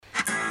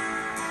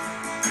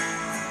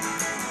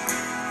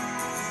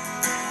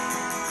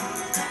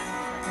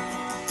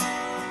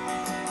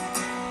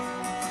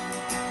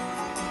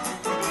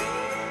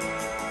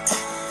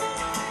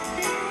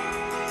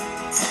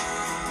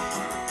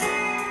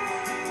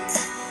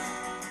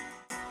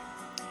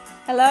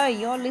Hello,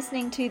 you're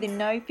listening to the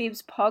No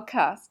Fibs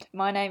podcast.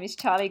 My name is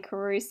Charlie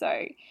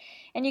Caruso,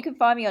 and you can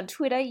find me on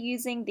Twitter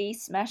using the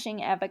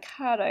Smashing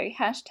Avocado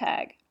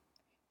hashtag.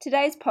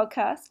 Today's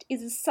podcast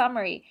is a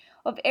summary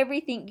of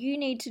everything you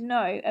need to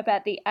know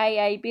about the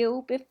AA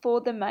bill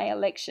before the May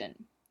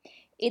election.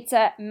 It's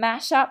a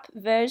mashup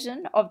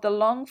version of the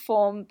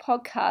long-form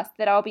podcast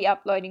that I'll be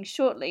uploading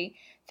shortly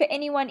for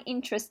anyone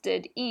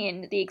interested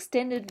in the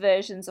extended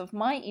versions of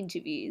my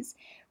interviews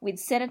with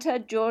Senator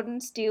Jordan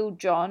Steele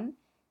John,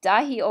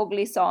 Dahi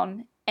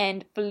Ogleson,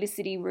 and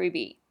Felicity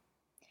Ruby.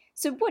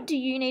 So what do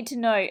you need to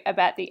know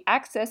about the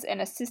Access and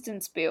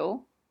Assistance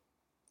Bill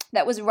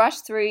that was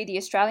rushed through the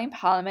Australian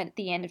Parliament at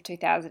the end of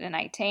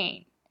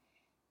 2018?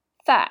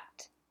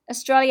 Fact: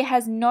 Australia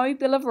has no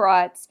Bill of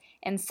Rights,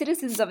 and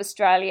citizens of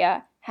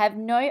Australia have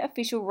no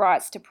official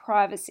rights to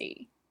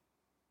privacy.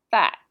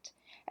 Fact: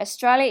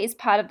 Australia is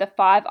part of the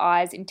Five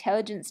Eyes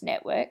intelligence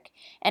network,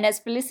 and as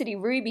Felicity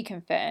Ruby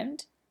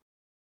confirmed,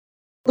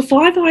 the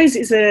Five Eyes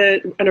is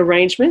an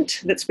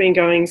arrangement that's been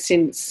going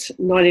since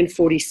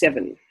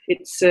 1947.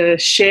 It's a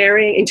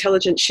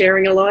intelligence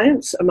sharing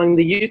alliance among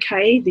the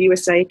UK, the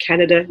USA,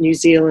 Canada, New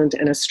Zealand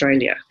and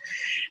Australia.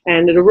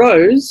 And it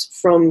arose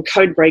from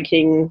code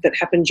breaking that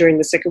happened during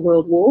the Second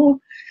World War,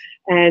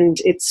 and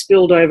it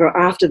spilled over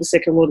after the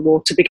Second World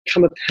War to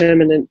become a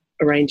permanent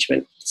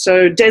arrangement.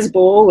 So Des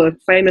Ball, a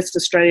famous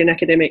Australian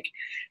academic,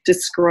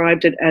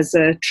 described it as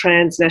a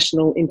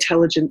transnational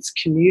intelligence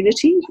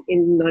community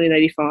in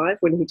 1985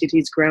 when he did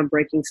his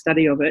groundbreaking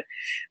study of it.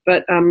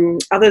 But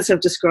others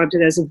have described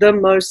it as the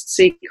most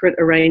secret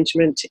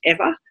arrangement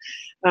ever,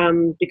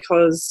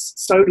 because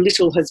so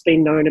little has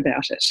been known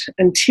about it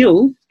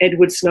until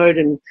Edward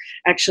Snowden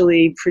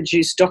actually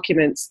produced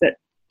documents that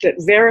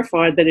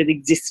verified that it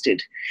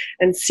existed.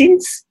 And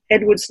since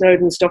Edward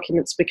Snowden's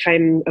documents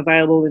became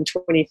available in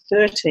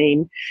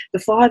 2013, the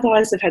Five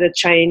Eyes have had a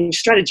change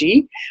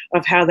strategy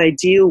of how they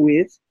deal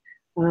with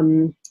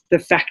the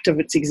fact of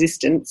its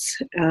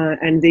existence,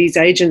 and these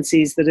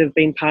agencies that have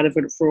been part of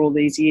it for all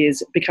these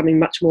years becoming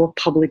much more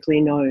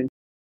publicly known.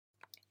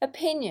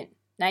 Opinion,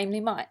 namely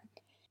mine.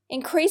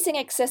 Increasing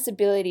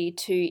accessibility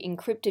to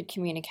encrypted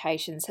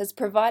communications has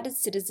provided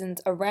citizens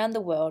around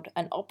the world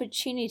an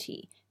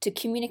opportunity to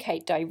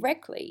communicate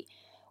directly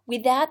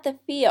without the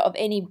fear of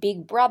any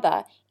big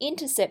brother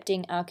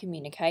intercepting our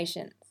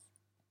communications.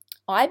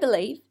 I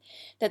believe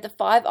that the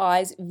Five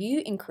Eyes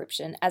view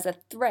encryption as a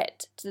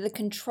threat to the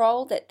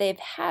control that they've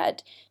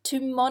had to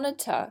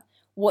monitor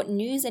what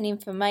news and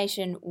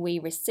information we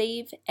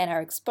receive and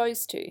are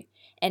exposed to,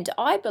 and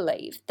I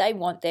believe they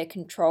want their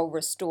control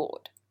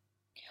restored.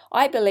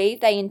 I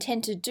believe they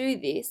intend to do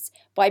this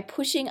by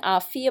pushing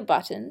our fear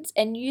buttons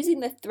and using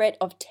the threat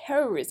of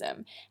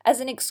terrorism as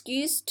an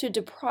excuse to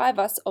deprive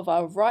us of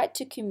our right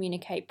to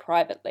communicate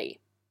privately.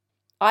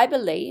 I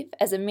believe,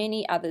 as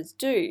many others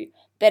do,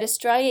 that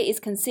Australia is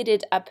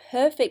considered a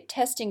perfect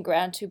testing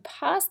ground to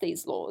pass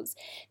these laws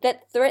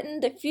that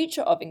threaten the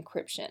future of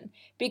encryption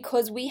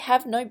because we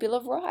have no Bill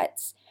of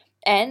Rights,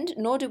 and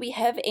nor do we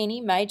have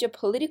any major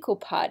political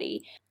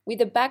party with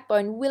a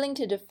backbone willing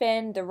to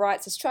defend the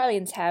rights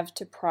Australians have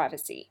to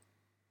privacy.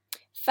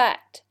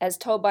 Fact, as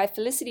told by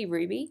Felicity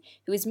Ruby,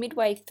 who is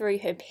midway through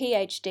her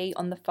PhD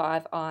on the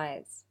Five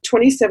Eyes.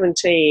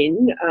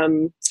 2017,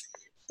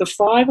 the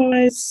Five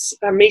Eyes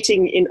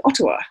meeting in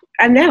Ottawa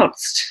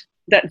announced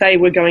that they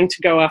were going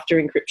to go after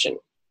encryption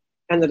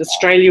and that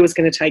Australia was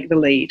going to take the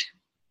lead.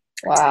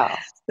 Wow.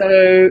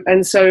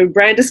 So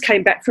Brandis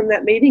came back from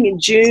that meeting in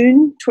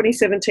June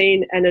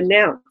 2017 and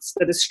announced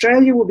that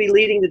Australia will be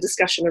leading the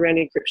discussion around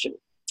encryption,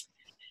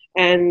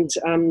 and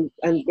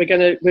we're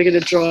going to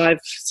drive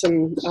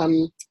some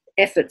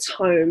efforts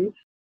home.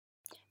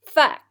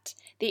 Fact: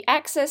 the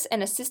Access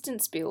and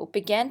Assistance Bill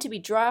began to be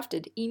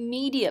drafted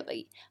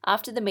immediately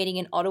after the meeting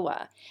in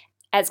Ottawa,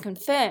 as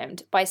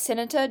confirmed by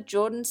Senator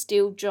Jordan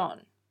Steele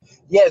John.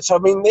 Yes, I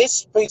mean,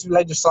 this piece of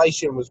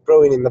legislation was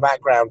brewing in the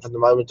background from the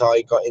moment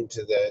I got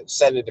into the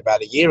Senate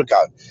about a year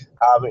ago.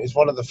 It was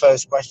one of the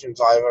first questions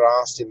I ever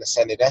asked in the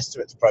Senate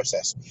estimates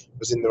process,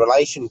 was in the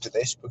relation to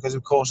this, because,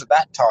 of course, at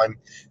that time,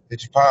 the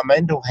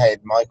departmental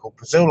head, Michael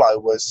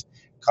Pizzullo, was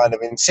kind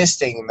of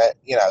insisting that,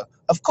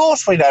 of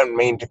course we don't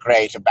mean to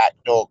create a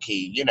backdoor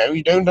key. You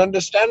don't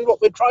understand what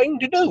we're trying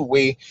to do.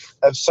 We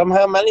have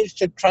somehow managed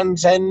to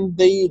transcend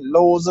the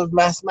laws of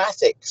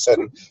mathematics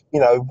and,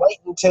 wait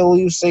until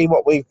you see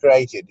what we've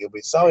created. You'll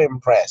be so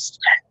impressed.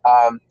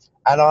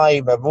 And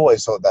I've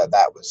always thought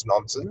that was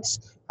nonsense.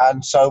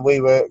 And so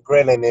we were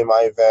grilling him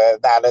over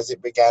that as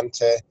it began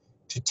to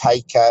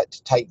take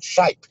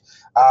shape.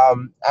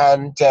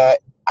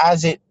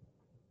 As it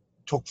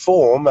took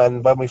form,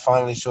 and when we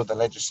finally saw the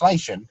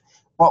legislation,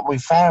 what we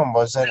found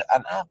was an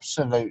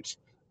absolute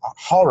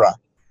horror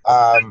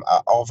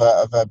of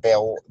a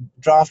bill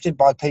drafted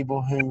by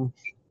people who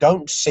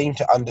don't seem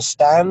to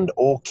understand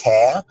or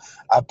care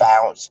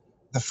about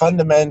the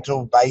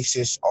fundamental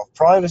basis of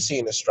privacy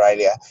in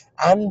Australia,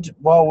 and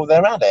while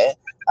they're at it,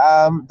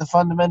 the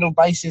fundamental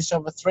basis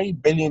of a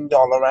 $3 billion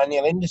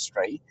annual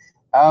industry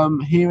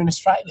here in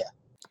Australia.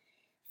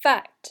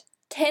 Fact: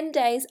 10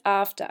 days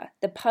after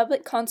the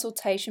public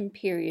consultation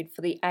period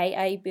for the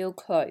AA Bill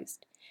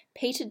closed,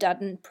 Peter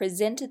Dutton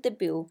presented the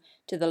bill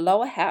to the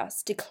lower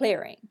house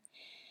declaring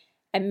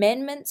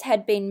amendments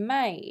had been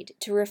made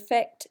to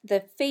reflect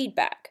the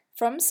feedback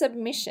from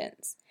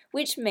submissions,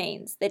 which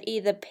means that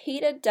either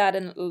Peter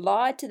Dutton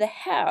lied to the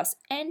House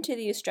and to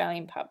the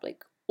Australian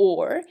public,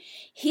 or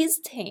his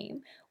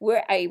team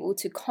were able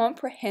to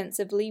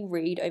comprehensively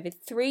read over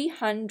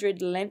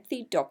 300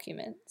 lengthy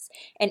documents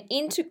and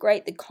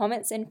integrate the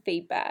comments and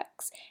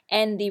feedbacks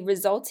and the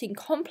resulting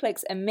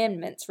complex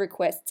amendments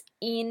requests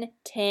in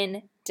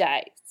 10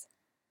 days.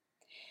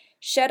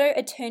 Shadow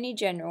Attorney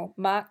General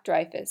Mark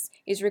Dreyfus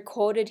is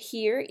recorded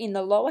here in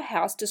the lower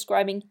house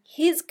describing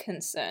his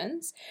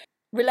concerns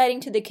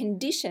relating to the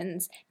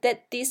conditions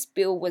that this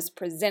bill was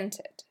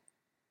presented.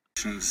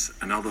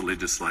 And other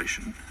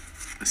legislation,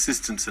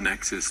 Assistance and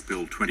Access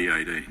Bill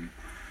 2018,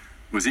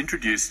 was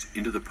introduced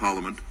into the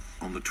Parliament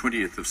on the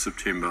 20th of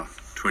September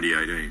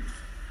 2018.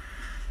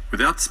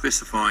 Without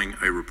specifying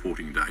a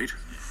reporting date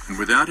and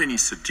without any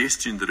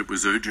suggestion that it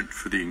was urgent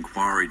for the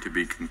inquiry to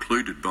be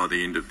concluded by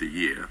the end of the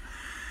year,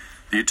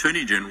 the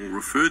Attorney-General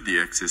referred the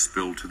Access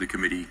Bill to the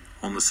committee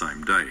on the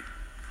same day.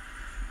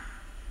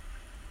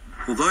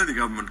 Although the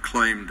government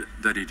claimed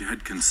that it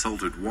had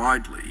consulted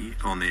widely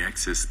on the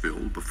Access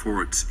Bill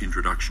before its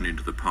introduction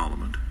into the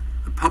Parliament,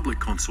 the public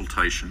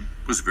consultation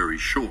was very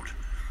short,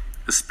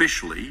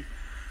 especially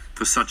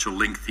for such a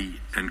lengthy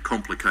and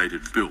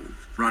complicated bill,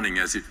 running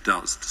as it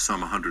does to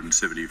some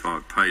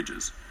 175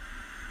 pages.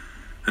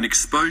 An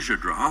exposure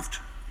draft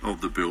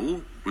of the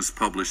bill was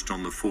published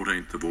on the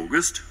 14th of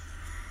August,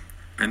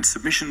 and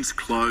submissions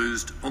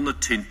closed on the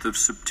 10th of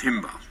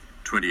September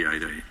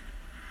 2018.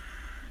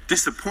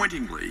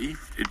 Disappointingly,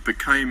 it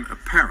became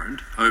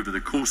apparent over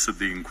the course of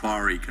the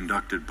inquiry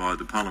conducted by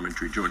the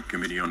Parliamentary Joint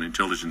Committee on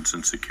Intelligence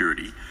and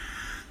Security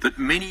that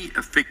many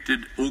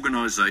affected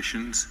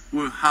organisations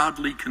were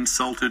hardly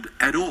consulted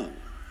at all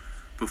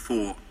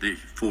before the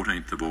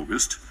 14th of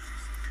August,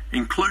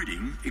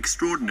 including,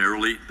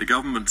 extraordinarily, the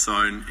government's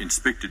own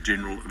Inspector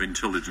General of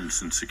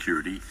Intelligence and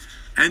Security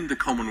and the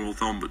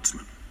Commonwealth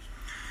Ombudsman.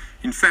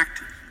 In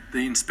fact,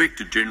 the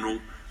Inspector General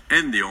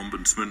and the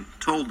Ombudsman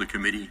told the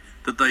committee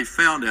that they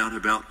found out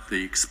about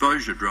the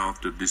exposure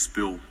draft of this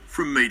bill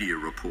from media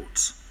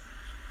reports.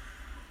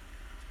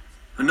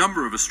 A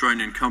number of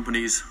Australian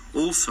companies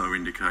also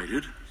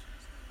indicated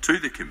to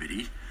the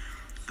committee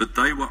that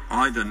they were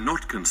either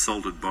not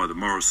consulted by the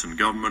Morrison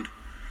government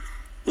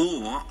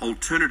or,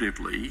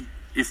 alternatively,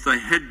 if they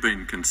had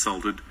been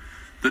consulted,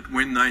 that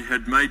when they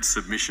had made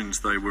submissions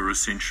they were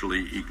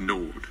essentially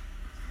ignored.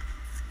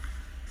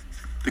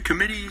 The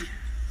committee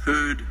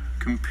heard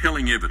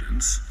compelling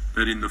evidence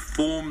that in the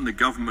form the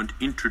government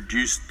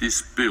introduced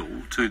this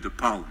bill to the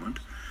Parliament,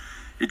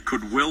 it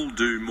could well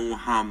do more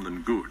harm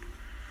than good.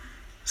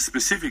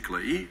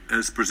 Specifically,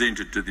 as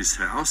presented to this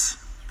House,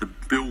 the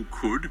bill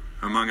could,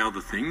 among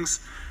other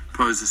things,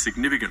 pose a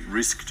significant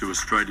risk to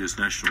Australia's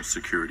national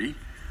security,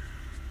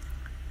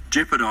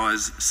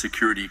 jeopardise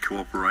security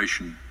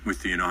cooperation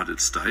with the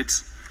United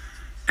States,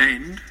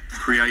 and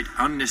create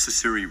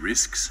unnecessary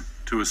risks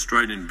to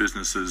Australian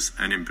businesses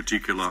and in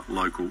particular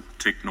local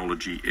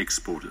technology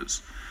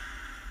exporters.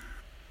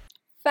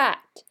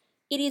 Fact.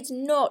 It is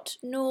not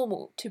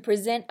normal to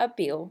present a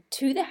bill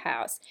to the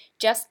House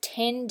just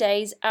 10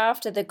 days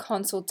after the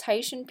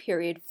consultation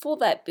period for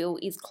that bill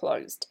is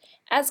closed,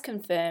 as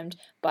confirmed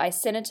by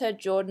Senator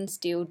Jordan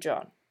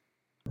Steele-John.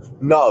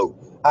 No,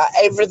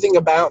 everything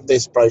about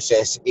this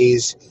process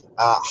is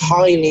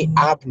highly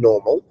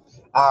abnormal,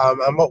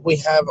 and what we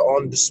have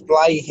on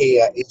display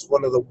here is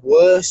one of the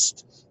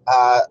worst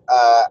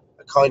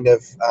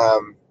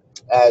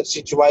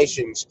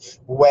situations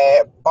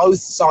where both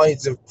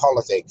sides of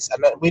politics,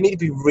 and we need to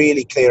be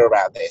really clear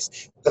about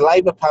this, the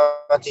Labour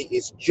Party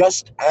is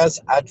just as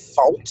at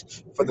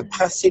fault for the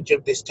passage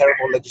of this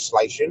terrible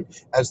legislation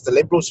as the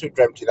Liberals who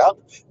dreamt it up.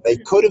 They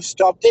could have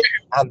stopped it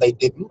and they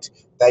didn't.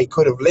 They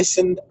could have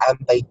listened and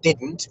they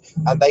didn't.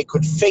 And they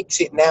could fix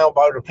it now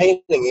by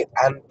repealing it,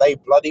 and they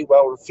bloody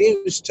well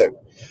refused to.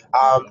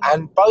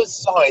 And both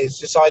sides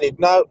decided,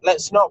 no,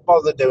 let's not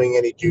bother doing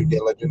any due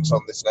diligence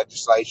on this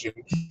legislation.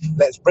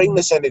 Let's bring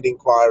the Senate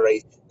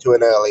inquiry to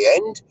an early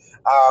end,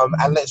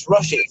 and let's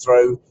rush it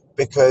through,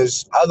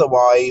 because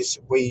otherwise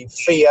we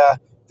fear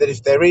that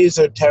if there is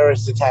a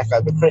terrorist attack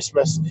over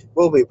Christmas,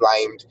 we'll be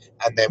blamed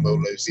and then we'll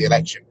lose the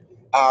election.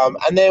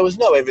 And there was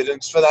no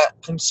evidence for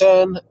that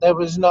concern. There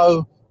was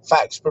no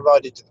facts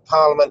provided to the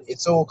Parliament.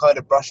 It's all kind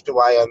of brushed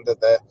away under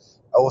the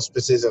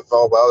auspices of,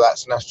 oh, well,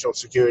 that's national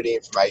security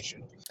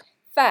information.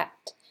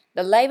 Fact.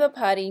 The Labour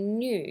Party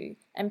knew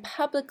and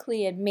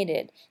publicly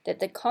admitted that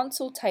the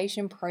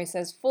consultation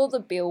process for the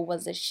bill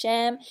was a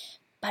sham,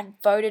 but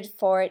voted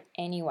for it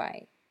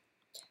anyway.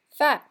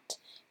 Fact.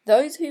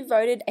 Those who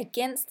voted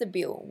against the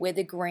bill were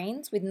the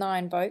Greens with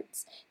 9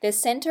 votes, the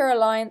Centre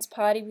Alliance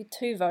Party with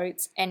 2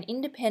 votes, and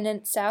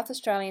independent South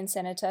Australian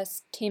Senator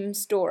Tim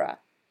Storer.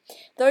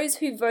 Those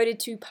who voted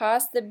to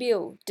pass the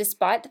bill,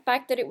 despite the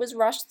fact that it was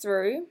rushed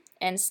through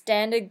and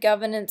standard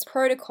governance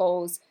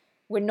protocols,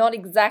 were not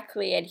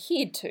exactly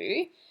adhered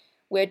to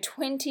were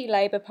 20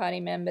 Labor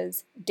Party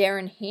members,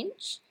 Darren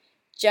Hinch,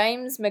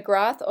 James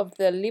McGrath of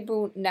the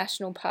Liberal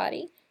National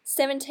Party,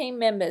 17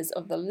 members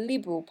of the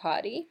Liberal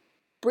Party,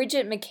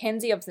 Bridget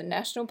McKenzie of the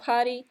National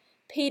Party,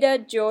 Peter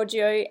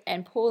Giorgio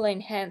and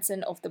Pauline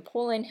Hanson of the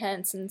Pauline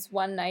Hanson's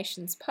One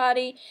Nations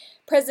Party,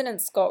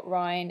 President Scott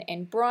Ryan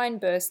and Brian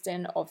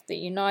Burston of the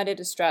United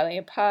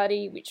Australia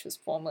Party, which was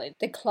formerly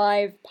the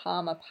Clive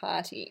Palmer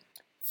Party.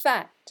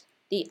 Fact: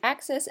 the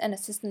Access and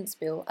Assistance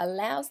Bill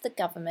allows the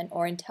government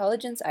or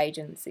intelligence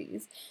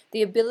agencies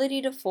the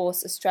ability to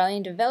force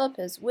Australian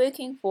developers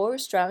working for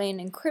Australian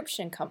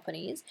encryption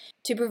companies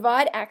to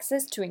provide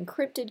access to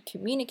encrypted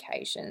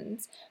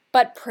communications,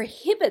 but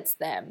prohibits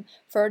them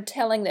from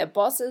telling their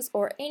bosses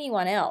or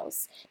anyone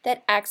else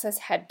that access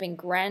had been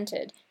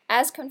granted,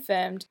 as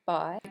confirmed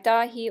by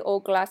Dahi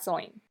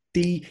Oglasoin.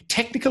 The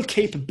technical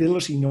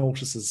capability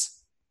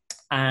notices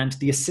and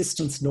the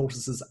assistance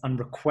notices and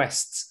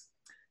requests,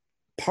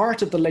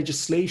 part of the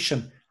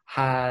legislation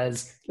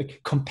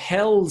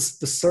compels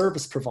the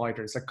service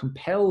providers,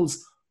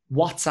 compels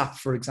WhatsApp,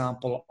 for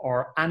example,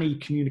 or any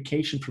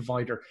communication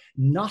provider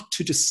not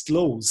to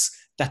disclose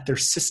that their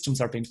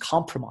systems are being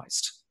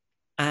compromised.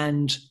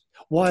 And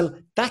while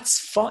that's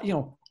fine,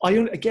 I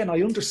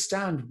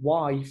understand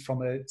why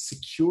from a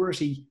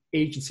security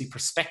agency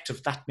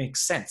perspective that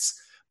makes sense.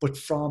 But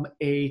from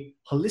a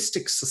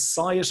holistic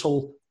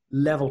societal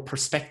level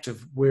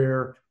perspective,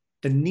 where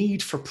the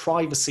need for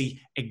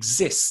privacy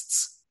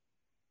exists,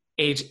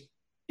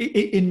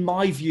 in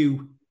my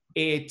view,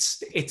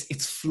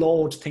 it's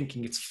flawed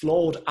thinking. It's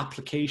flawed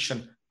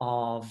application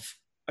of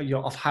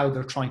how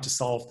they're trying to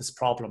solve this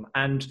problem.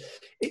 And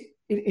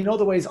in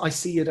other ways, I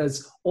see it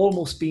as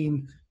almost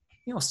being,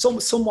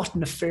 somewhat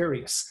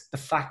nefarious. The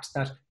fact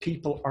that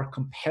people are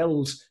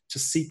compelled to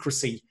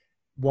secrecy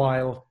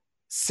while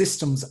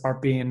systems are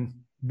being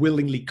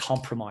willingly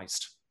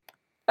compromised.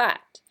 But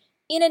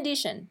in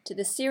addition to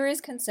the serious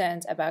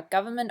concerns about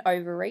government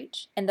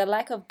overreach and the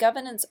lack of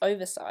governance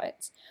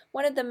oversights,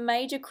 one of the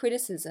major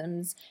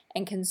criticisms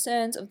and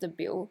concerns of the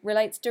bill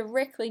relates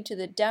directly to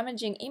the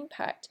damaging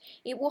impact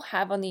it will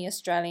have on the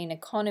Australian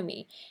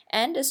economy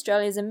and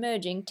Australia's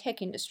emerging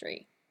tech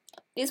industry.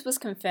 This was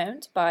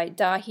confirmed by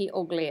Dahi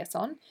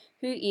Oglasoin,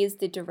 who is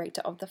the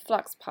director of the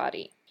Flux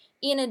Party,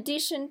 in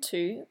addition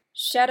to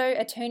Shadow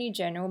Attorney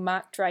General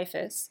Mark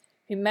Dreyfus,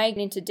 who made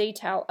into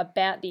detail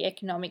about the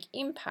economic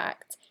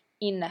impact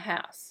in the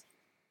House.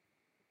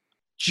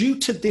 Due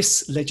to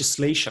this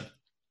legislation,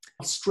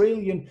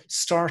 Australian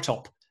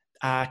startup,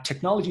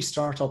 technology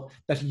startup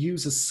that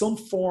uses some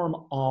form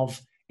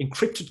of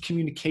encrypted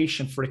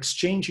communication for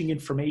exchanging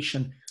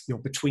information,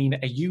 between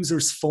a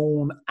user's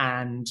phone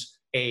and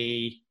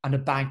a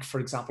bank, for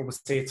example, would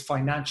say it's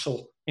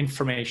financial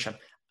information,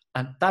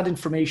 and that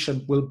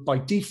information will by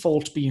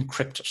default be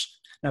encrypted.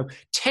 Now,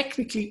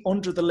 technically,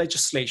 under the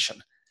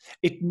legislation,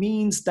 it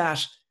means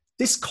that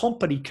this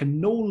company can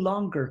no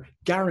longer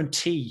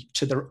guarantee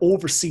to their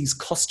overseas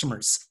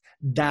customers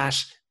that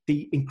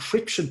the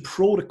encryption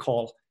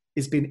protocol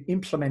is being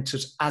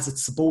implemented as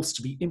it's supposed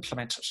to be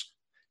implemented.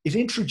 It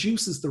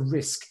introduces the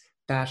risk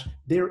that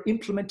their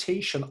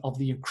implementation of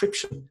the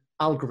encryption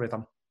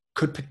algorithm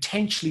could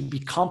potentially be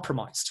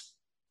compromised.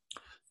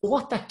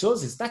 What that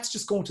does is that's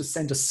just going to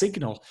send a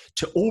signal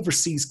to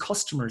overseas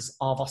customers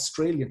of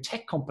Australian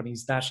tech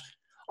companies that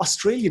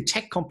Australian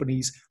tech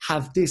companies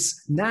have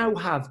this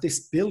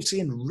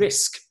built-in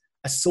risk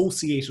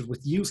associated with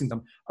using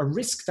them, a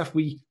risk that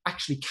we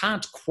actually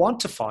can't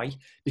quantify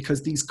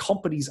because these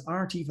companies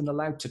aren't even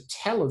allowed to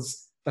tell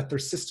us that their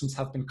systems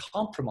have been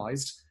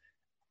compromised.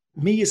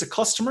 Me as a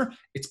customer,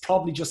 it's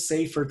probably just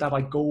safer that I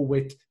go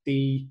with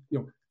the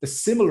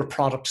similar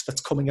product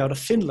that's coming out of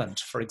Finland,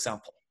 for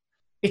example.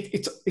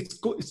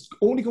 It's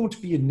only going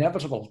to be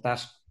inevitable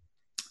that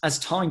as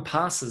time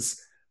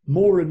passes,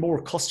 more and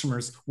more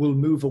customers will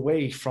move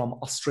away from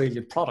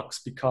Australian products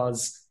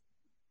because,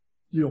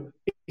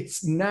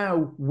 it's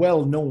now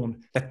well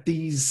known that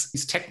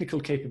these technical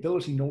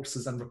capability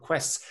notices and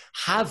requests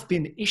have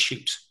been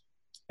issued.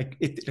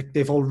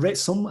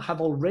 Some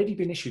have already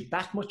been issued.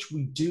 That much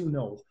we do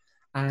know.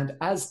 And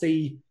as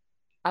the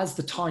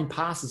time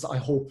passes, I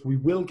hope we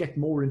will get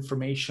more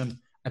information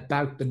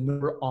about the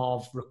number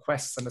of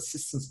requests and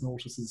assistance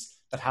notices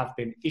that have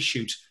been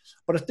issued.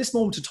 But at this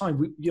moment in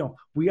time,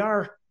 we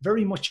are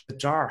very much in the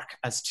dark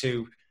as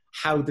to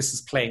how this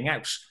is playing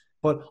out.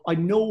 But I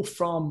know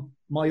from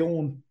my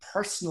own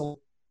personal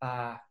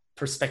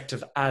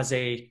perspective as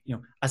a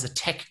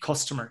tech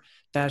customer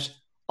that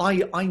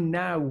I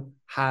now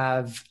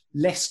have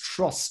less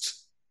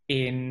trust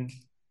in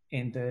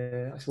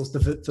the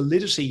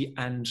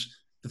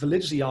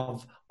validity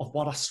of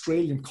what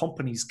Australian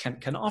companies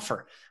can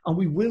offer. And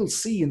we will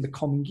see in the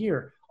coming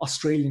year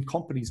Australian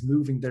companies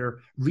moving their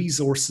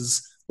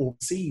resources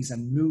overseas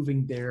and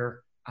moving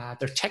their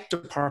tech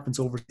departments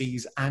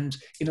overseas, and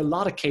in a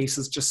lot of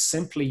cases just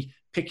simply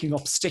picking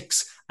up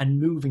sticks and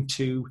moving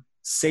to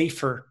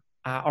safer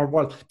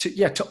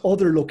to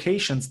other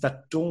locations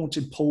that don't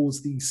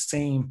impose these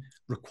same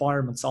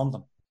requirements on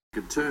them.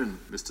 could turn,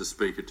 Mr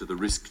Speaker, to the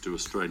risk to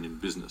Australian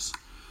business.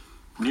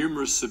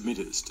 Numerous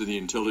submitters to the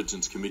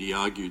Intelligence Committee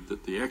argued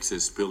that the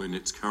Access Bill in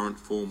its current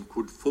form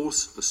could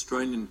force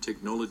Australian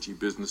technology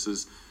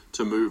businesses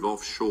to move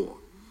offshore.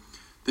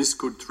 This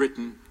could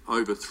threaten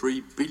over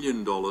 $3 billion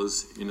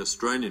in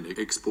Australian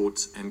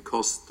exports and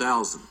cost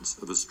thousands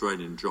of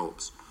Australian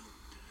jobs.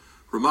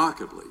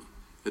 Remarkably,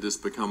 it has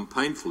become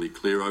painfully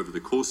clear over the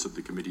course of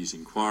the committee's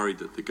inquiry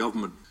that the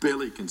government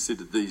barely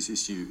considered these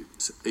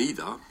issues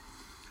either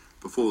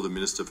before the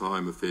Minister for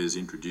Home Affairs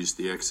introduced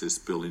the Access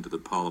Bill into the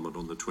Parliament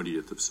on the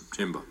 20th of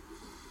September.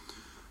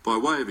 By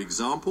way of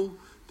example,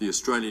 the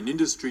Australian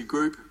Industry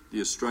Group, the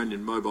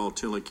Australian Mobile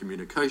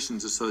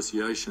Telecommunications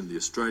Association, the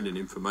Australian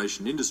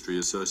Information Industry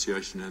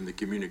Association and the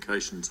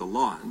Communications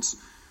Alliance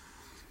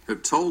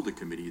have told the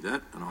committee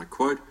that, and I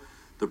quote,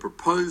 "The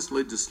proposed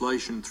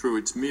legislation through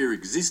its mere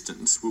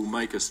existence will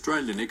make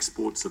Australian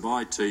exports of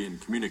IT and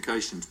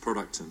communications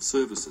products and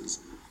services,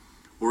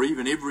 or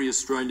even every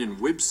Australian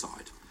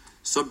website,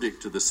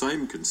 subject to the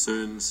same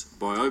concerns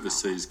by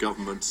overseas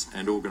governments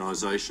and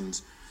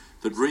organisations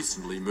that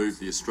recently moved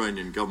the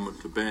Australian government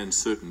to ban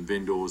certain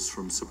vendors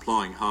from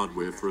supplying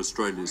hardware for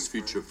Australia's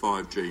future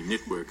 5G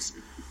networks.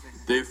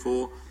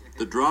 Therefore,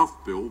 the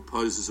draft bill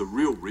poses a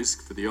real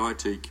risk for the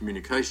IT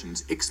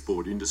communications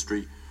export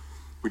industry,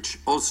 which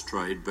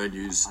Austrade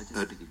values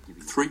at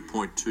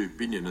 $3.2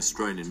 billion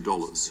Australian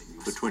dollars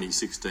for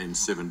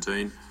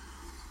 2016-17,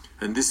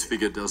 and this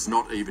figure does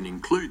not even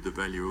include the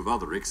value of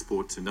other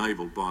exports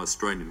enabled by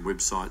Australian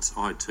websites,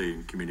 IT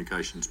and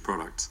communications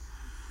products.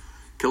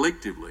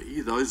 Collectively,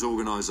 those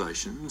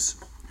organisations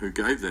who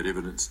gave that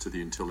evidence to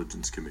the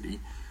Intelligence Committee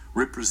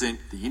represent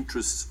the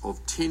interests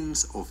of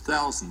tens of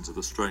thousands of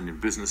Australian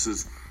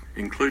businesses,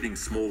 including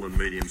small and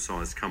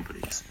medium-sized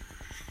companies.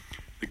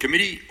 The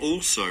committee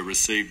also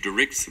received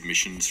direct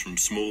submissions from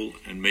small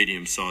and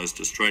medium-sized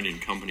Australian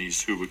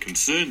companies who were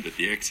concerned that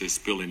the Access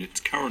Bill in its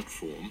current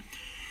form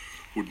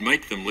would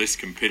make them less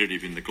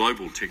competitive in the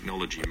global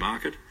technology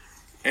market,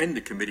 and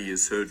the committee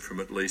has heard from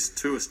at least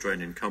 2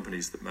 Australian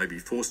companies that may be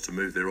forced to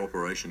move their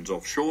operations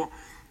offshore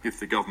if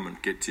the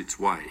government gets its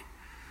way.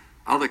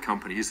 Other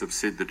companies have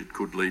said that it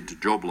could lead to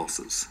job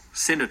losses.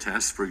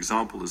 Senitas, for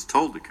example, has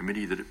told the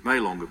committee that it may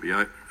longer be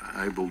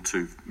able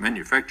to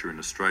manufacture in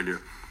Australia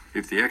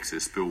if the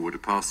Access Bill were to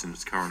pass in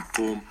its current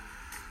form,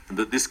 and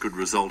that this could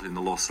result in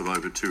the loss of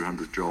over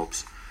 200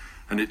 jobs.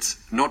 And it's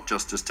not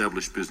just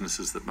established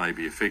businesses that may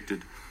be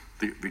affected.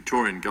 The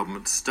Victorian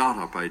Government's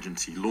startup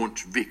agency,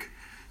 Launch Vic,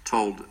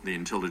 told the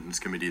Intelligence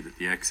Committee that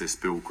the Access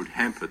Bill could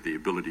hamper the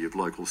ability of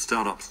local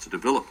startups to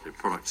develop their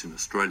products in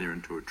Australia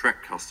and to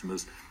attract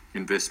customers,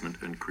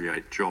 investment and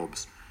create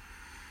jobs.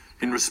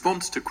 In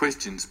response to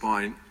questions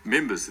by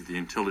members of the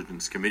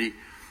Intelligence Committee,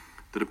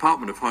 the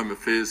Department of Home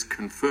Affairs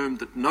confirmed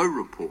that no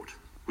report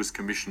was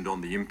commissioned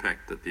on the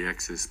impact that the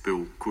Access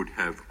Bill could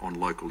have on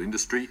local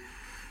industry,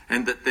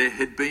 and that there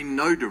had been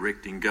no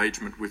direct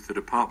engagement with the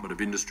Department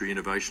of Industry,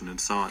 Innovation and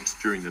Science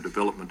during the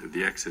development of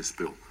the Access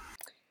Bill.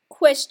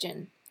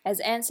 Question, as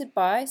answered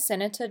by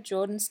Senator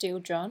Jordan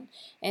Steele-John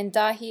and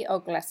Dahi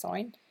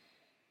Oglasoin,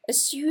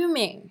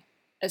 assuming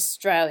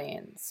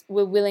Australians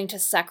were willing to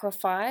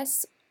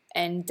sacrifice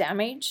and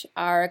damage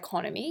our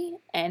economy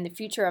and the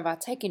future of our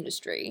tech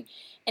industry,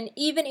 and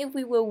even if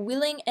we were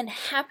willing and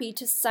happy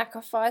to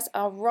sacrifice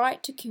our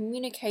right to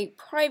communicate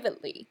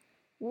privately,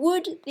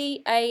 would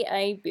the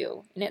AA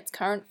Bill in its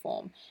current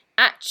form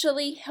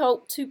actually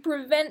help to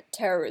prevent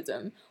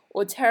terrorism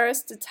or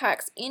terrorist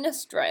attacks in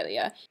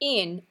Australia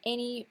in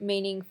any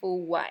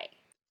meaningful way?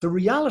 The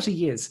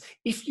reality is,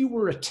 if you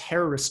were a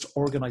terrorist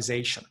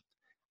organisation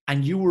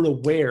and you were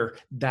aware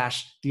that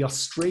the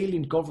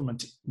Australian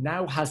government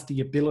now has the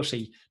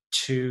ability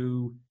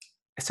to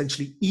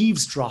essentially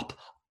eavesdrop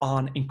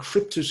on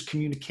encrypted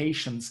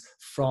communications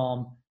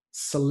from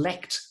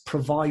select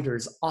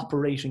providers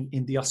operating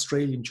in the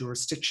Australian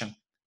jurisdiction,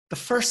 the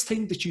first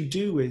thing that you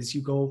do is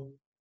you go,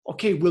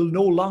 okay, we'll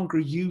no longer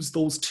use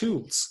those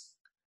tools.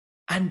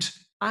 And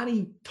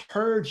any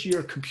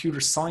third-year computer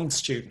science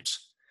student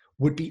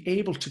would be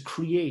able to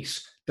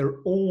create their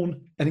own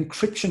an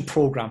encryption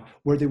program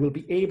where they will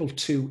be able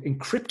to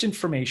encrypt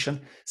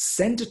information,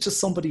 send it to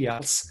somebody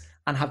else,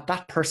 and have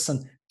that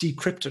person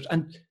decrypted.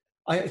 And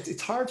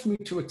it's hard for me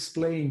to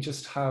explain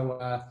just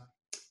how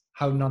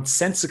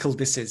nonsensical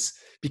this is,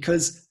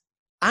 because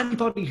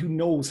anybody who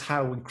knows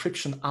how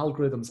encryption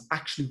algorithms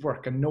actually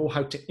work and know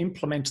how to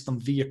implement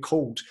them via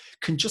code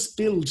can just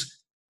build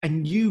a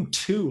new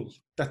tool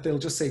that they'll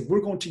just say,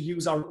 we're going to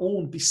use our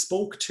own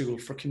bespoke tool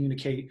for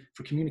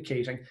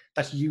communicating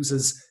that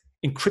uses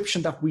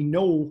encryption that we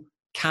know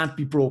can't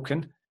be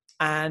broken.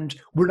 And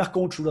we're not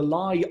going to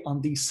rely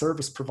on these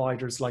service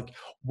providers like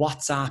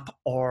WhatsApp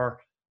or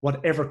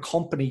whatever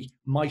company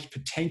might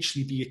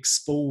potentially be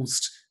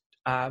exposed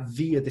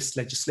via this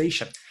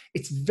legislation.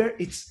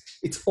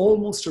 It's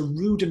almost a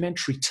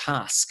rudimentary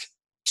task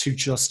to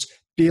just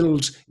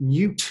build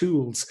new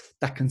tools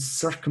that can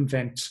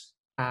circumvent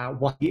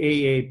what the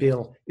AA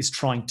Bill is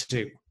trying to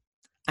do.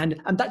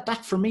 And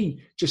that for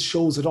me just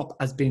shows it up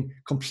as being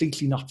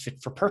completely not fit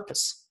for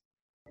purpose.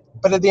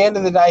 But at the end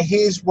of the day,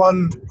 here's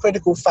one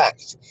critical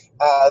fact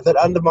that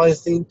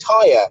undermines the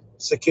entire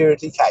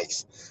security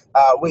case,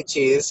 which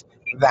is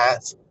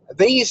that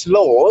these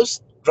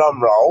laws,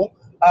 drumroll,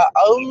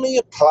 only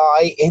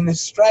apply in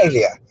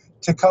Australia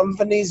to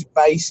companies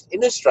based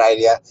in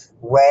Australia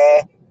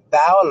where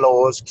our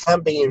laws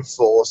can be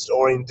enforced,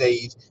 or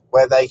indeed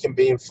where they can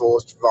be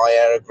enforced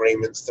via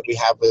agreements that we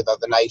have with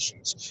other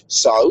nations.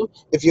 So,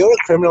 if you're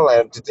a criminal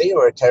entity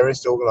or a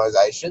terrorist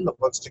organisation that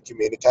wants to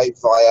communicate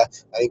via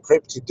an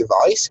encrypted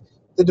device,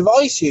 the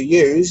device you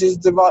use is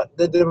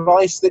the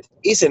device that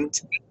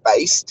isn't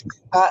based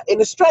in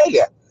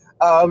Australia.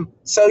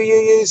 So you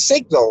use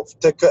Signal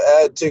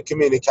to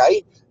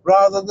communicate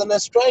rather than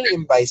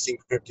Australian-based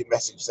encrypted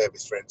message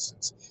service, for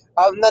instance.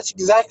 That's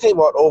exactly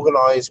what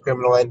organised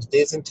criminal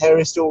entities and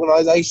terrorist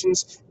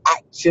organisations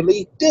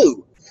actually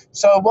do.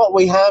 So what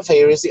we have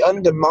here is the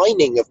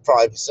undermining of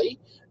privacy,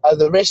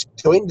 the risk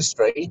to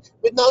industry,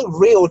 with no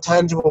real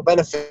tangible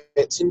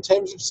benefits in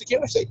terms of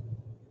security.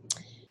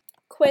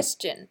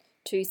 Question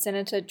to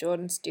Senator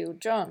Jordan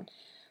Steele-John.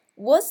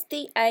 Was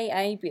the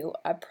AA bill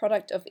a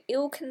product of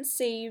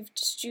ill-conceived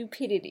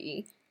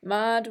stupidity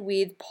marred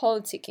with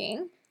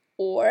politicking,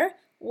 or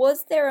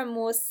was there a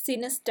more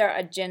sinister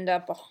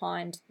agenda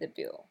behind the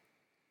bill?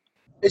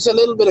 It's a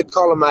little bit of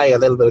column A, a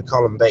little bit of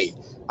column B.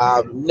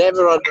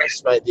 Never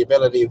underestimate the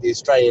ability of the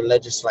Australian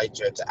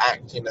legislature to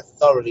act in a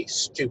thoroughly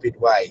stupid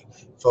way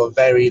for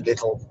very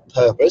little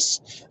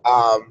purpose,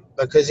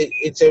 because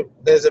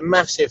there's a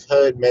massive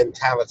herd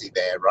mentality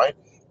there, right?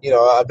 You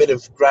know, a bit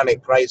of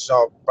granite breaks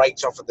off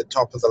at the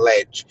top of the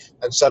ledge,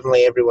 and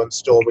suddenly everyone's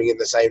storming in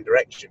the same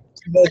direction.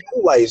 There's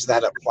always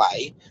that at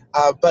play,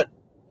 but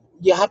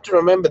you have to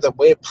remember that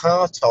we're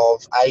part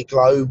of a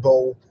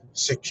global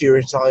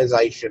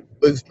securitization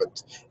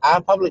movement. Our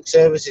public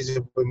services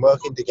have been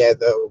working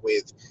together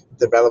with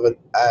the relevant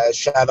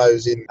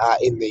shadows in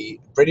the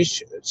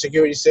British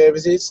security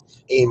services,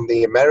 in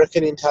the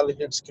American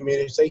intelligence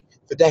community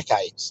for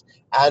decades.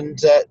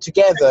 And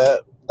together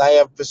they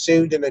have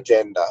pursued an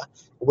agenda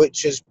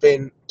which has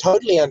been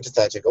totally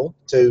antithetical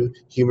to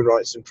human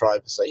rights and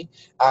privacy,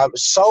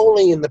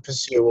 solely in the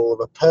pursuit of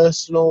a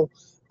personal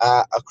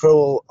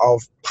accrual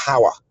of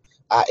power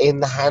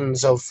in the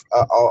hands of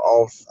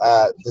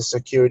the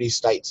security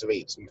states of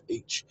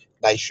each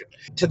nation.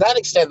 To that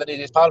extent that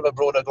it is part of a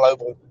broader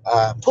global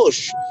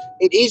push,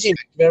 it is in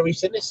fact very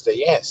sinister,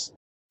 yes.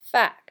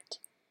 Fact.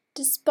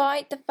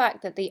 Despite the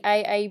fact that the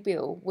AA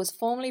bill was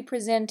formally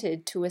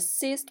presented to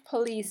assist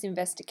police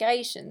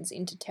investigations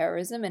into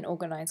terrorism and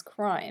organised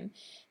crime,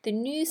 the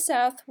New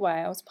South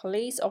Wales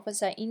police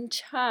officer in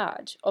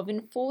charge of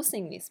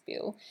enforcing this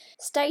bill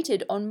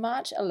stated on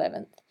March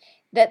 11th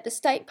that the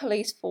state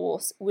police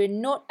force were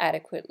not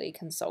adequately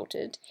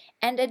consulted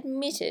and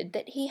admitted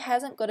that he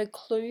hasn't got a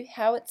clue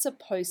how it's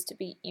supposed to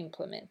be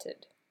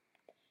implemented.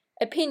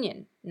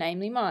 Opinion,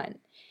 namely mine.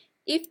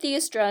 If the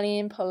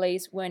Australian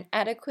police weren't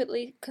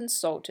adequately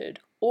consulted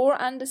or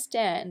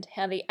understand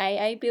how the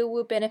AA bill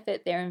will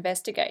benefit their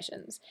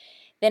investigations,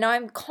 then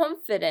I'm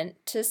confident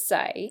to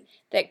say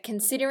that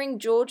considering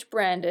George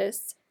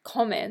Brandis'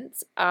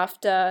 comments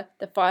after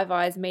the Five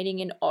Eyes meeting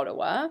in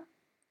Ottawa,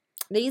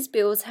 these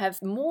bills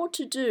have more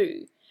to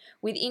do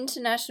with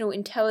international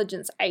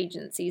intelligence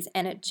agencies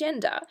and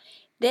agenda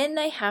than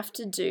they have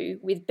to do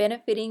with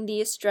benefiting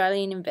the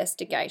Australian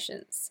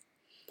investigations.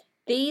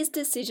 These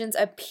decisions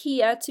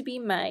appear to be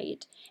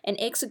made and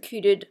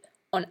executed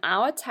on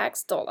our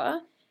tax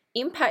dollar,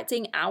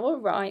 impacting our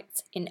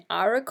rights in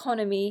our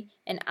economy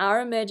and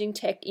our emerging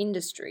tech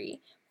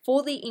industry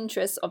for the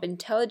interests of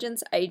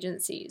intelligence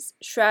agencies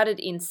shrouded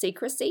in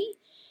secrecy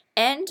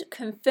and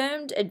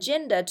confirmed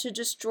agenda to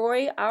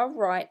destroy our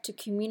right to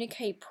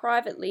communicate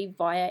privately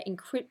via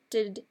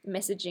encrypted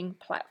messaging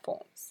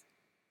platforms.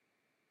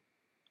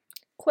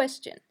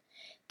 Question.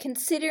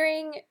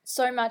 Considering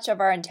so much of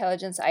our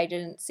intelligence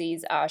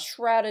agencies are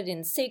shrouded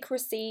in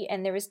secrecy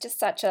and there is just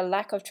such a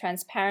lack of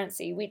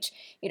transparency, which,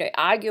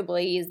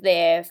 arguably is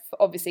there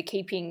for obviously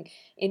keeping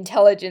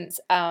intelligence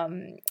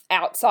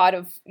outside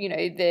of,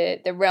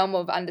 the realm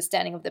of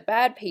understanding of the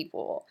bad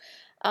people.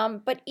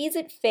 But is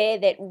it fair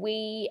that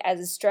we as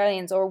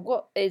Australians, or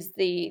what is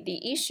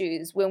the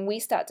issues when we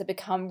start to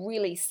become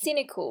really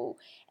cynical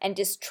and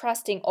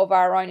distrusting of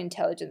our own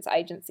intelligence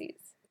agencies?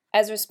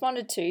 As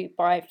responded to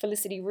by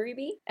Felicity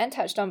Ruby and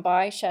touched on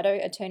by Shadow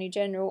Attorney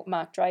General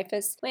Mark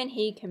Dreyfus when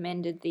he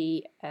commended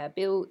the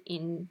bill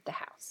in the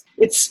House.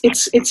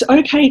 It's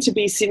okay to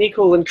be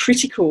cynical and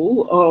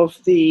critical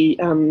of the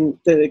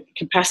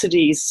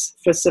capacities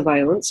for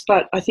surveillance,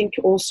 but I think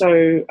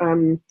also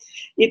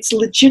it's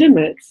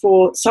legitimate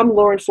for some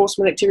law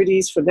enforcement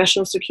activities, for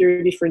national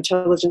security, for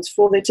intelligence,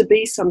 for there to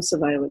be some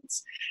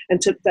surveillance,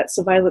 and to that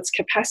surveillance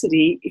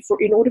capacity,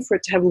 in order for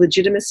it to have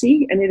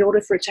legitimacy and in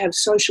order for it to have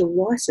social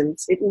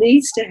license, it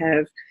needs to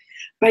have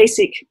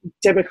basic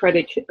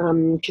democratic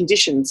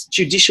conditions,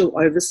 judicial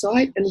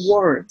oversight and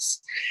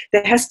warrants.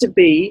 There has to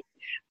be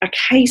a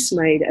case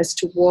made as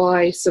to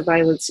why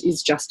surveillance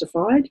is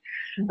justified.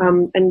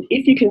 And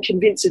if you can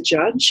convince a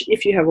judge,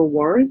 if you have a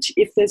warrant,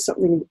 if there's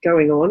something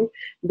going on,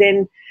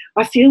 then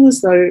I feel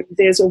as though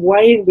there's a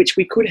way in which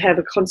we could have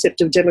a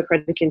concept of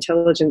democratic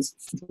intelligence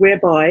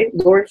whereby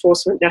law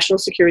enforcement, national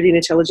security and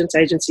intelligence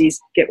agencies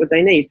get what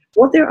they need.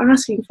 What they're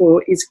asking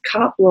for is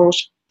carte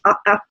blanche,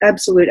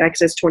 absolute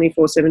access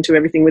 24/7 to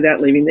everything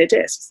without leaving their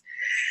desks.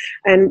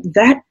 And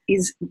that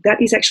is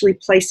actually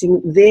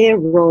placing their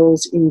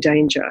roles in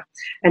danger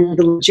and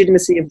the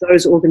legitimacy of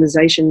those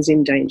organisations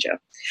in danger.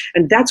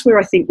 And that's where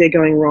I think they're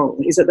going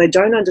wrong, is that they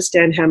don't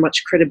understand how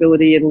much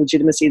credibility and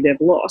legitimacy they've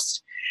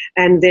lost,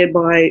 and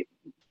thereby,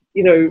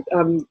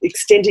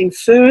 extending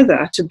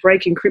further to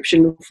break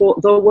encryption for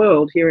the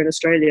world here in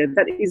Australia.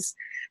 That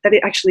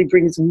it actually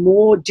brings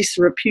more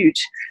disrepute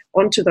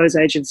onto those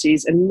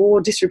agencies and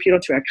more disrepute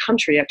onto our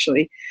country,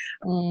 actually.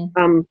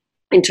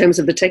 In terms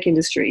of the tech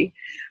industry.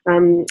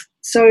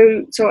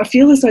 So I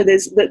feel as though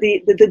there's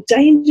the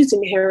dangers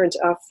inherent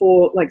are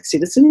for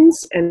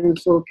citizens and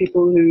for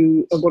people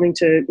who are wanting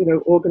to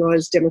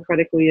organise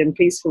democratically and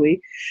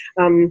peacefully.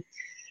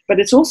 But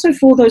it's also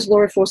for those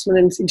law enforcement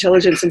and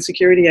intelligence and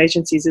security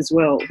agencies as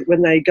well.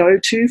 When they go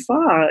too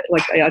far,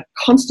 like they are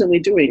constantly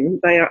doing,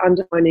 they are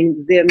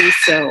undermining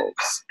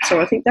themselves.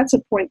 So I think that's a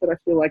point that I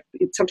feel like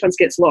it sometimes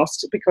gets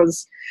lost,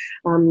 because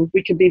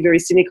we can be very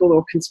cynical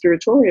or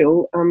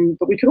conspiratorial,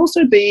 but we can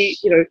also be,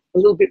 a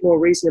little bit more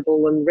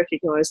reasonable and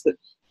recognise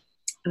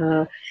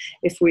that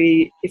if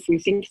we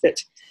think that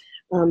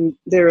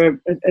there are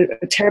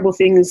terrible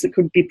things that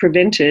could be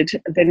prevented,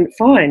 then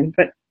fine,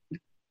 but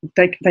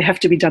they have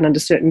to be done under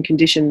certain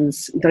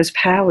conditions. Those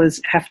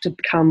powers have to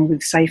come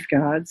with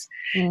safeguards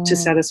to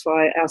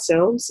satisfy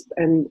ourselves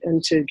and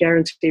to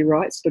guarantee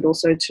rights, but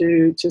also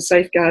to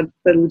safeguard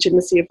the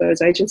legitimacy of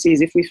those agencies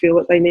if we feel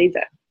that they need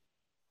that.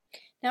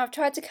 Now, I've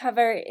tried to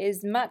cover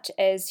as much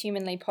as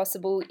humanly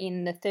possible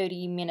in the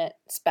 30-minute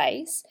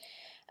space,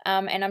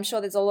 and I'm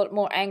sure there's a lot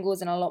more angles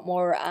and a lot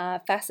more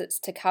facets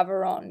to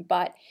cover on,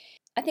 but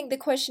I think the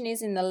question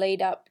is in the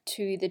lead up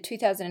to the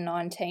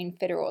 2019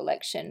 federal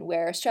election,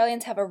 where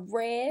Australians have a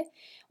rare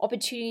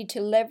opportunity to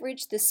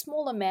leverage the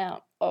small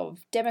amount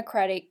of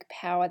democratic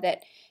power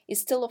that is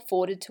still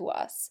afforded to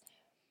us.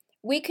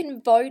 We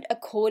can vote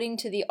according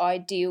to the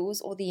ideals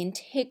or the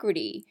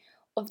integrity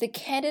of the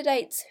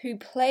candidates who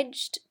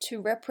pledged to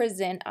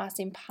represent us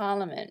in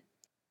Parliament.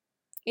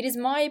 It is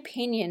my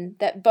opinion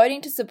that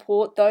voting to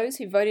support those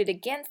who voted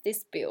against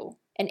this bill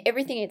and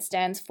everything it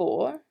stands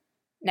for,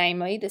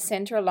 namely the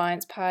Centre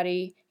Alliance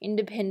Party,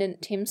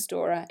 Independent Tim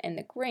Storer and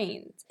the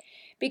Greens,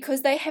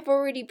 because they have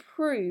already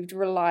proved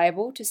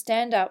reliable to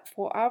stand up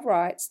for our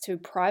rights to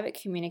private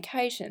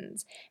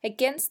communications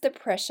against the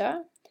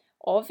pressure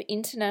of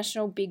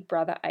international Big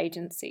Brother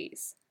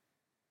agencies.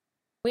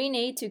 We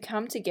need to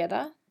come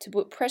together to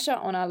put pressure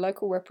on our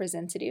local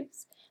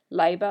representatives,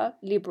 Labor,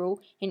 Liberal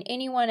and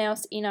anyone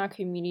else in our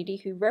community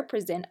who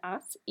represent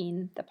us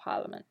in the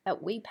Parliament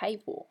that we pay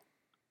for.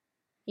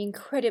 The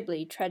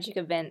incredibly tragic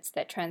events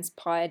that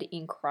transpired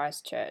in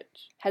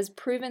Christchurch has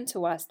proven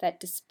to us that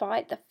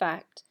despite the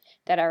fact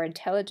that our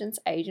intelligence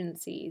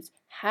agencies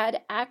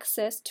had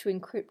access to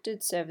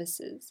encrypted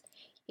services,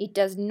 it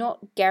does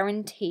not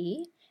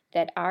guarantee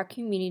that our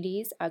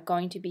communities are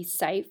going to be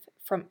safe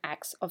from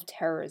acts of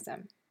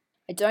terrorism.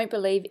 I don't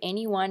believe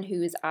anyone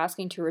who is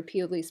asking to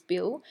repeal this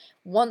bill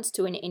wants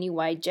to in any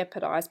way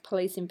jeopardise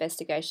police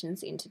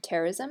investigations into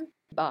terrorism,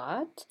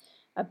 but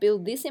a bill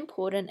this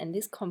important and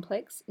this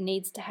complex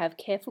needs to have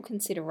careful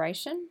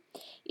consideration.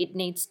 It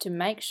needs to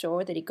make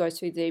sure that it goes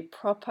through the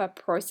proper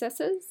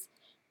processes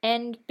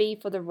and be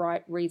for the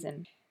right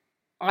reason.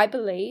 I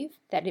believe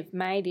that if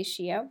May this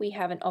year we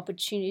have an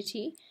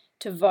opportunity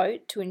to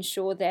vote to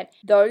ensure that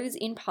those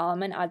in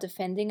Parliament are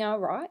defending our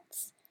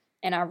rights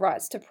and our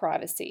rights to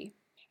privacy.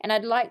 And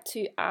I'd like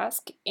to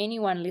ask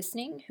anyone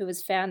listening who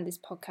has found this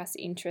podcast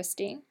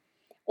interesting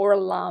or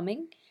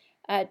alarming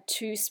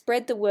to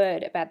spread the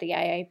word about the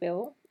AA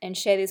bill and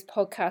share this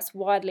podcast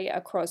widely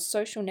across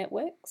social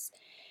networks,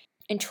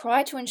 and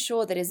try to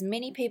ensure that as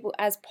many people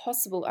as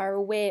possible are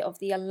aware of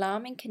the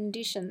alarming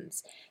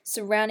conditions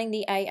surrounding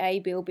the AA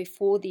bill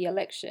before the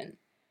election,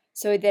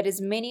 so that as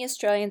many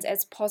Australians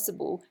as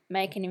possible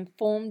make an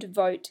informed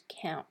vote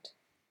count.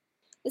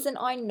 Listen,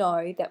 I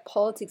know that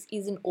politics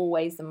isn't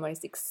always the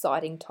most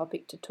exciting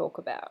topic to talk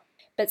about,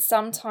 but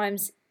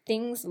sometimes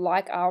things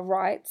like our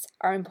rights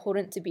are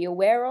important to be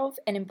aware of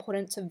and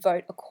important to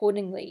vote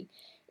accordingly,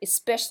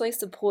 especially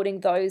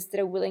supporting those that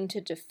are willing to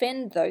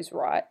defend those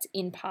rights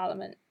in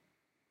Parliament.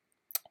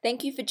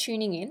 Thank you for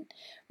tuning in.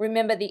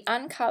 Remember, the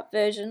uncut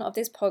version of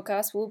this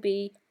podcast will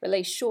be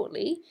released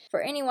shortly.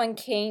 For anyone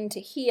keen to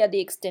hear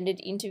the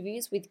extended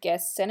interviews with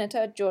guest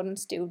Senator Jordan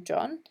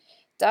Steele-John,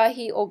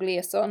 Dahi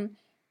Ogliason,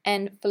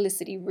 and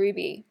Felicity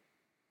Ruby.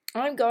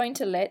 I'm going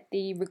to let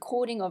the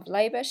recording of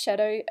Labor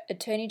Shadow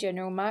Attorney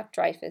General Mark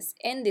Dreyfus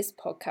end this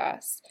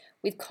podcast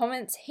with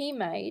comments he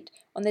made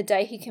on the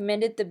day he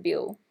commended the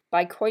bill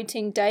by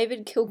quoting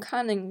David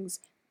Kilcunning's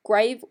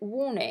grave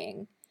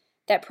warning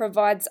that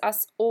provides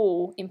us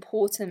all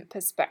important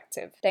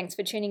perspective. Thanks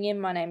for tuning in.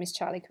 My name is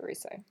Charlie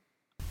Caruso.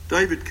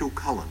 David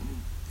Kilcullen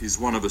is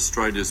one of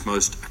Australia's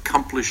most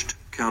accomplished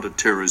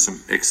counter-terrorism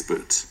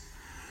experts.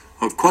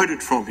 I've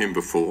quoted from him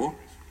before,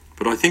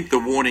 but I think the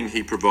warning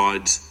he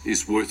provides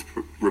is worth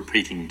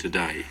repeating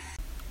today.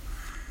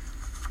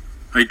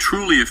 A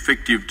truly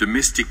effective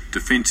domestic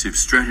defensive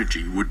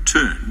strategy would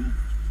turn,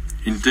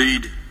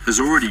 indeed has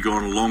already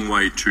gone a long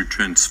way to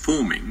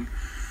transforming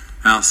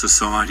our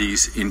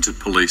societies into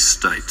police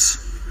states.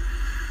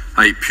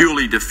 A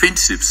purely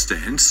defensive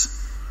stance,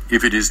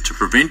 if it is to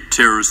prevent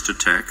terrorist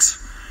attacks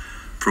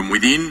from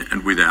within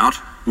and without,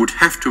 would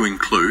have to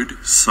include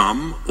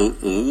some or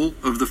all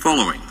of the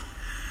following: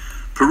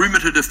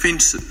 perimeter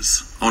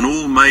defences on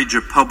all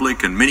major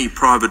public and many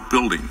private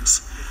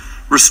buildings,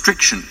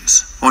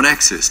 restrictions on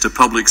access to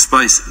public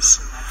spaces,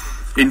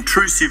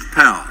 intrusive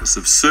powers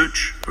of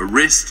search,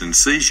 arrest and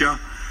seizure,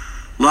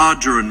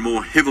 larger and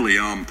more heavily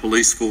armed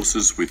police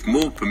forces with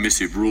more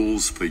permissive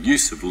rules for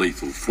use of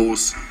lethal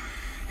force,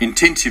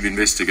 intensive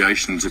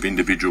investigations of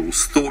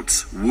individuals'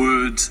 thoughts,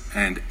 words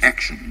and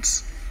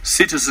actions,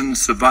 citizen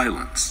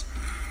surveillance.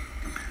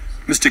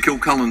 Mr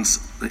Kilcullen's,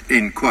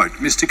 end quote.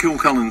 Mr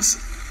Kilcullen's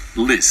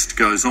list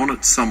goes on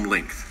at some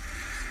length,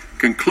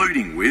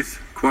 concluding with,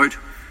 quote,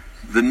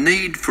 the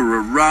need for a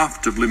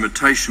raft of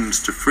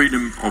limitations to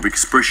freedom of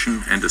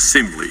expression and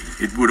assembly.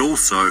 It would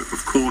also,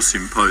 of course,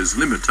 impose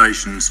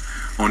limitations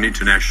on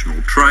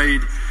international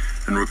trade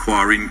and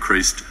require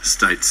increased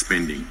state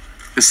spending.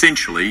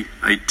 Essentially,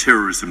 a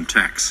terrorism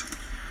tax.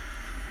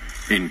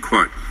 End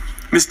quote.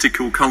 Mr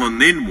Kilcullen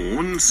then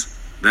warns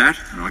that,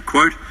 and I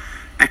quote,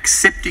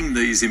 accepting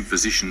these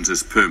impositions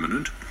as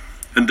permanent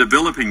and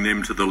developing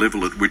them to the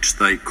level at which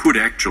they could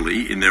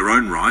actually, in their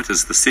own right,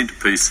 as the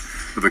centrepiece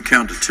of a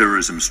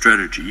counter-terrorism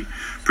strategy,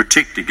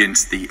 protect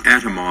against the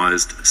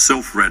atomised,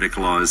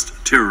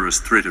 self-radicalised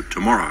terrorist threat of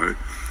tomorrow,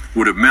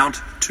 would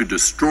amount to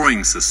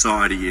destroying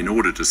society in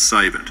order to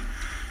save it.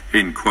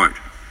 End quote.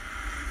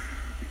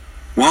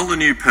 While the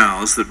new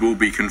powers that will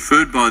be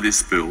conferred by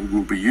this bill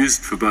will be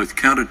used for both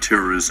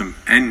counter-terrorism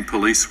and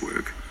police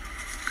work,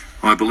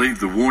 I believe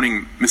the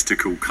warning Mr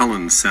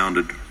Kilcullen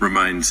sounded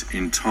remains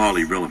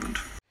entirely relevant.